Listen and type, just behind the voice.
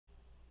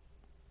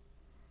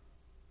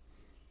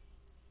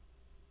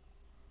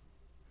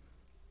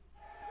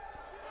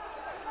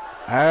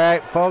All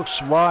right,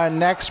 folks. Well, our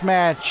next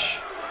match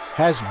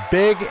has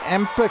big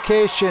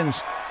implications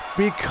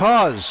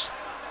because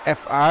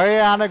if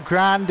Ariana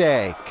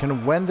Grande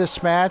can win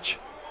this match,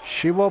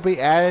 she will be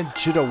added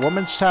to the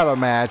women's title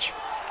match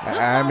at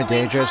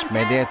A&D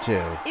Mania 2.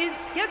 Is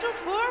scheduled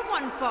for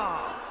one fall.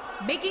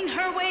 Making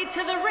her way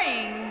to the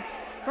ring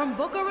from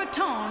Boca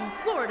Raton,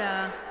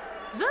 Florida,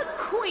 the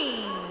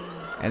Queen.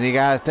 And you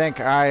gotta think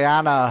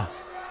Ariana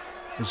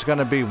is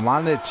gonna be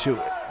wanted to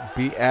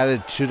be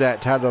added to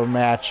that title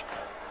match.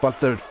 But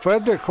the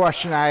further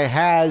question I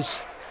has,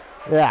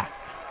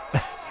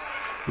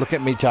 look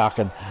at me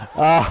talking.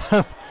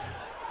 I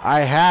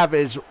have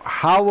is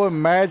how will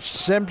Marge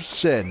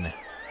Simpson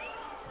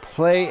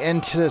play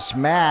into this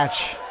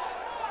match?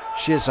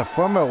 She is a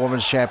former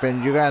women's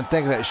champion. You're gonna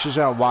think that she's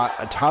gonna want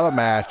a title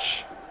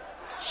match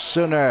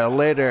sooner or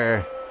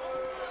later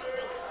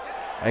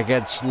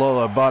against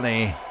Lola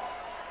Bunny.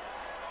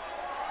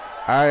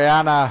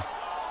 Ariana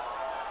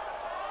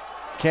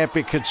can't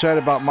be concerned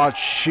about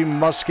much. She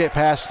must get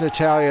past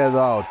Natayla,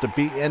 though, to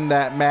be in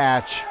that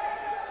match.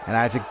 And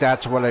I think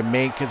that's what her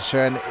main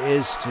concern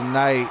is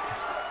tonight.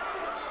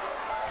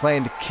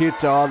 Playing cute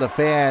to all the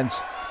fans.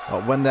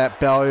 But when that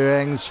bell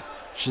rings,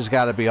 she's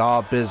got to be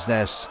all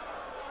business.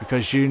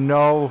 Because you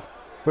know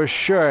for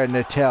sure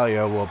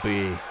Natayla will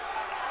be.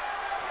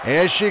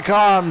 Here she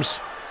comes.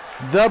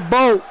 The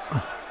boat.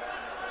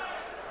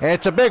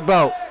 It's a big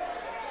boat.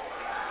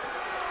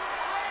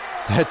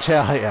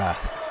 Natayla.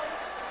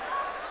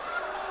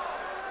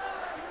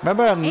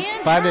 Remember on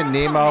Finding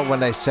Nemo when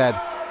they said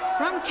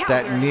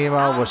that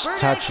Nemo was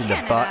touching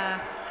the butt?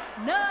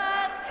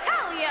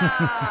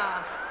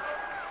 Natayla.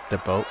 The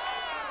boat.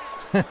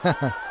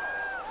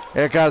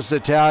 Here comes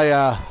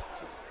Natayla.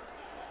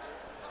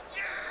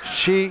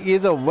 She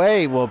either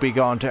way will be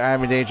going to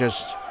A&D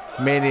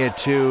Mania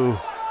 2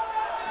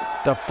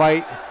 to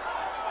fight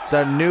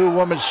the new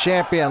women's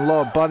champion,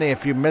 Lola Bunny.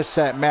 If you missed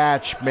that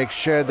match, make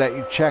sure that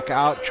you check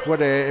out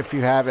Twitter if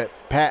you have it.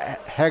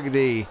 Pat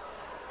Hegarty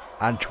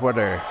on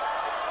Twitter.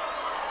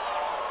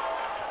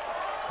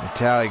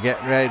 Natayla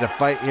getting ready to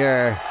fight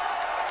here.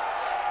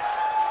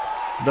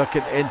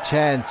 Looking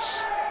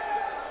intense.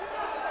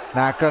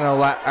 Not going to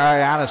let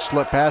Ariana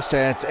slip past her.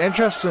 And it's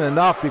interesting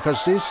enough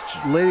because these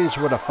ladies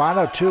were the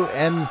final two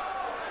in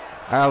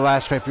our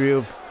last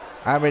pay-per-view.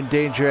 I'm in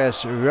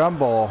Dangerous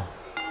Rumble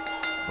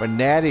when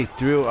Natty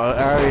threw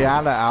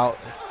Ariana out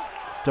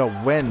to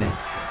win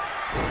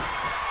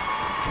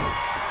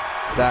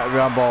that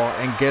Rumble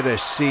and get a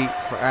seat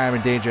for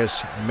A&D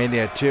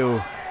Mania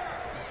 2.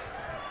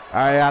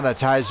 Ariana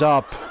ties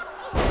up,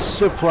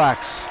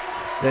 suplex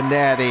the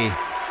Natty.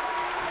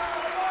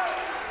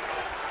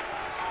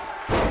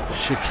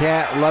 She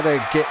can't let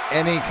her get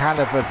any kind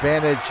of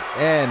advantage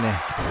in,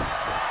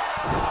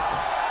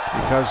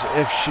 because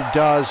if she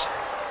does,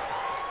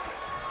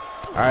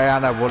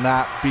 Ariana will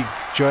not be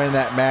joining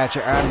that match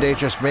at A&D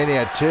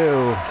Mania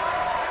 2.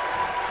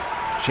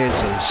 She's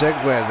a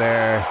Ziggler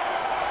there.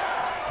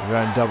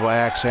 Run double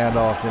axe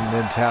handle to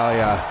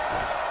Natayla.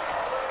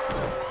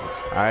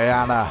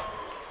 Ariana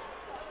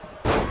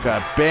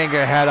gonna bang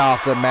her head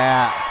off the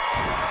mat.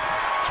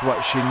 It's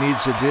what she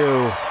needs to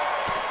do.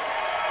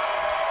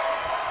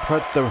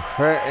 Put the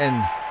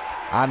hurting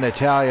on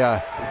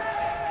Natayla.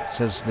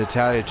 Sends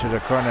Natayla to the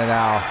corner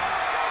now.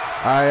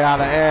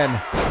 Ariana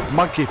in.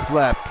 Monkey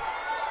flip.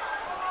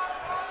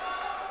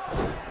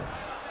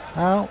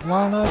 I don't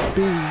wanna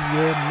be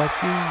your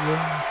monkey.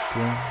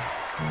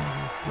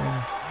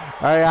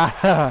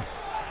 Ariana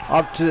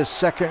up to the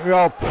second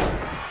rope.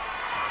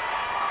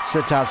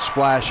 Sit down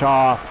splash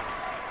off.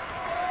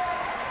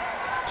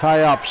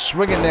 Tie up,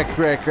 swinging neck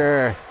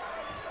breaker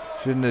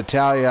to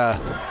Natayla.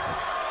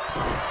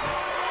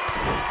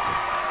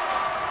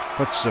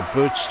 Puts the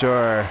boots to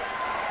her.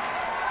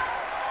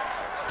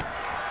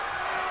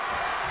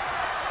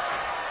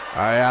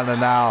 Ariana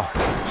now,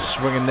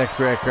 swinging neck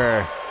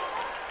breaker.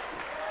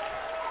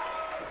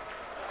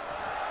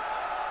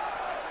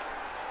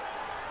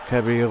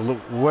 Could be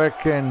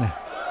working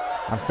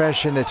on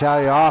finishing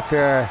Natayla off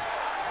here.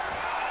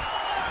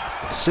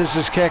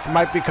 Scissors kick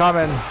might be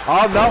coming.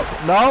 Oh, no,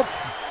 no.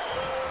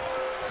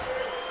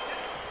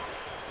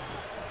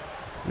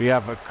 We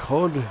have a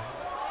code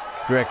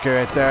breaker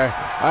right there.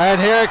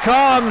 And here it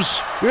comes.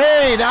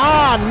 Rain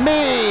on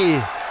me.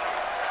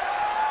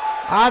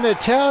 On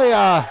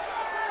Natayla.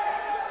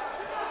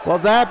 Will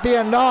that be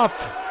enough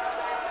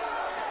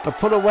to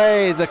put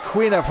away the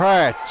Queen of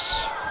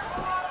Hearts?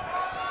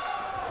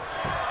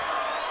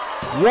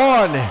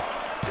 1,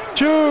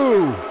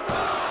 2.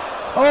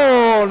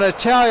 Oh,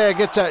 Natayla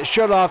gets that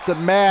shot off the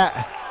mat.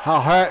 How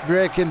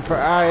heartbreaking for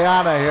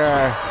Ariana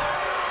here.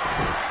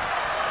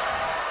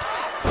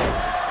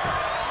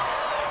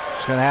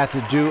 She's going to have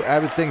to do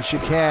everything she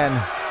can to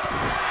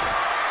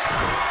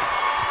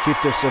keep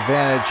this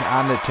advantage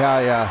on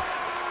Natayla.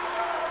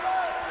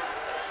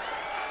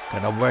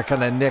 Going to work on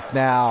the neck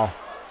now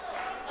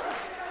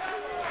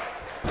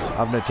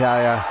of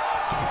Natayla.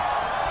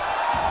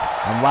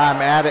 And while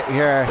I'm at it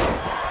here,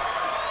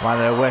 Want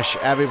to wish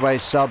everybody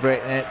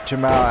celebrating it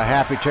tomorrow a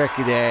happy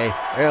Turkey Day,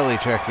 early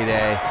Turkey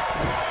Day.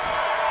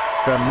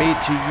 From me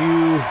to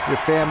you, your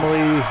family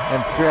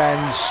and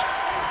friends,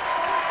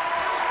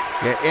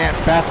 your Aunt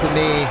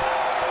Bethany,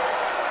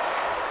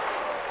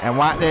 and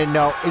wanting to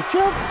know, is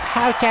your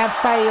house at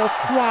 5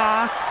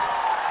 o'clock?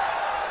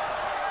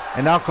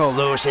 And Uncle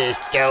Lewis's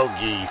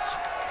doggies.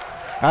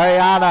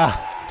 Ariana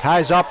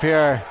ties up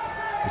here.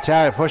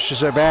 Natayla pushes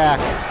her back.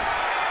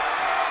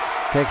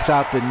 Takes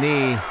out the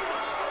knee.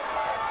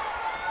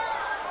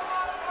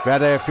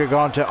 Whether if you're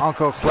going to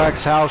Uncle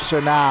Clegg's house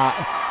or not,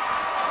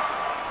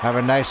 have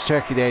a nice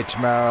Turkey Day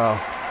tomorrow.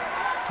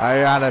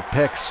 Ariana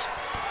picks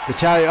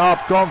Natayla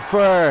up, going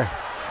for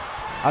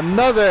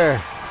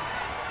another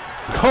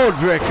code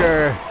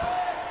breaker.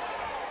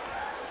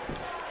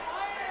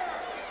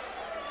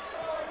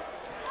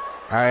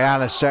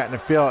 Ariana's starting to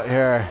feel it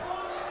here.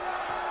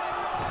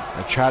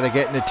 And try to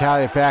get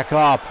Natayla back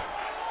up.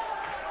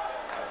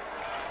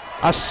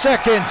 A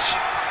second.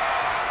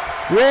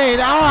 Rain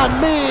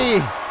on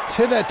me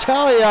to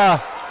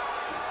Natayla.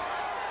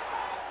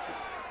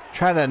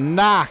 Trying to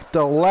knock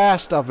the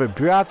last of her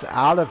breath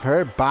out of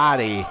her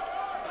body.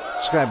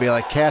 It's going to be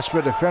like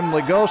Casper the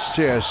Friendly Ghost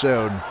here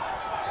soon.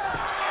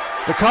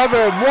 The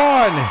cover,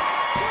 1,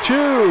 2.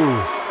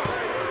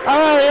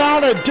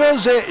 Ariana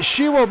does it.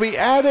 She will be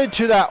added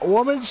to that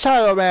women's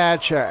title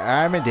match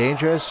at A&D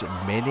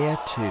Mania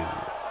 2.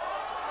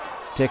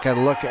 Take a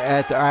look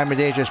at the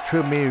A&D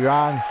Prove Me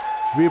Wrong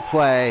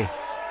replay.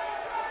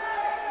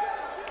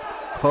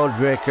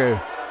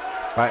 Codebreaker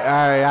by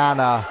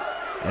Ariana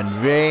and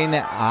Rain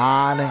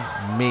on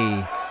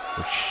Me,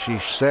 which she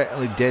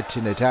certainly did to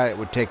Natayla. It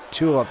would take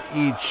 2 of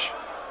each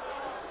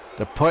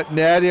to put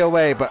Natty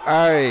away, but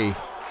Ari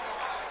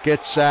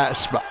gets that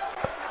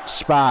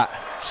spot.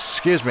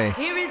 Excuse me.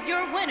 Here is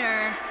your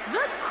winner,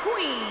 the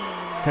Queen.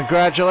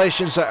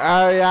 Congratulations to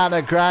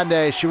Ariana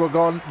Grande. She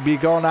will be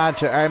going on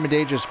to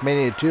A&D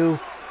Mania 2.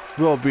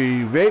 We'll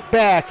be right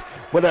back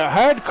with a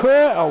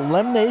hardcore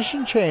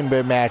elimination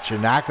chamber match. You're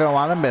not going to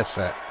want to miss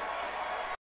it.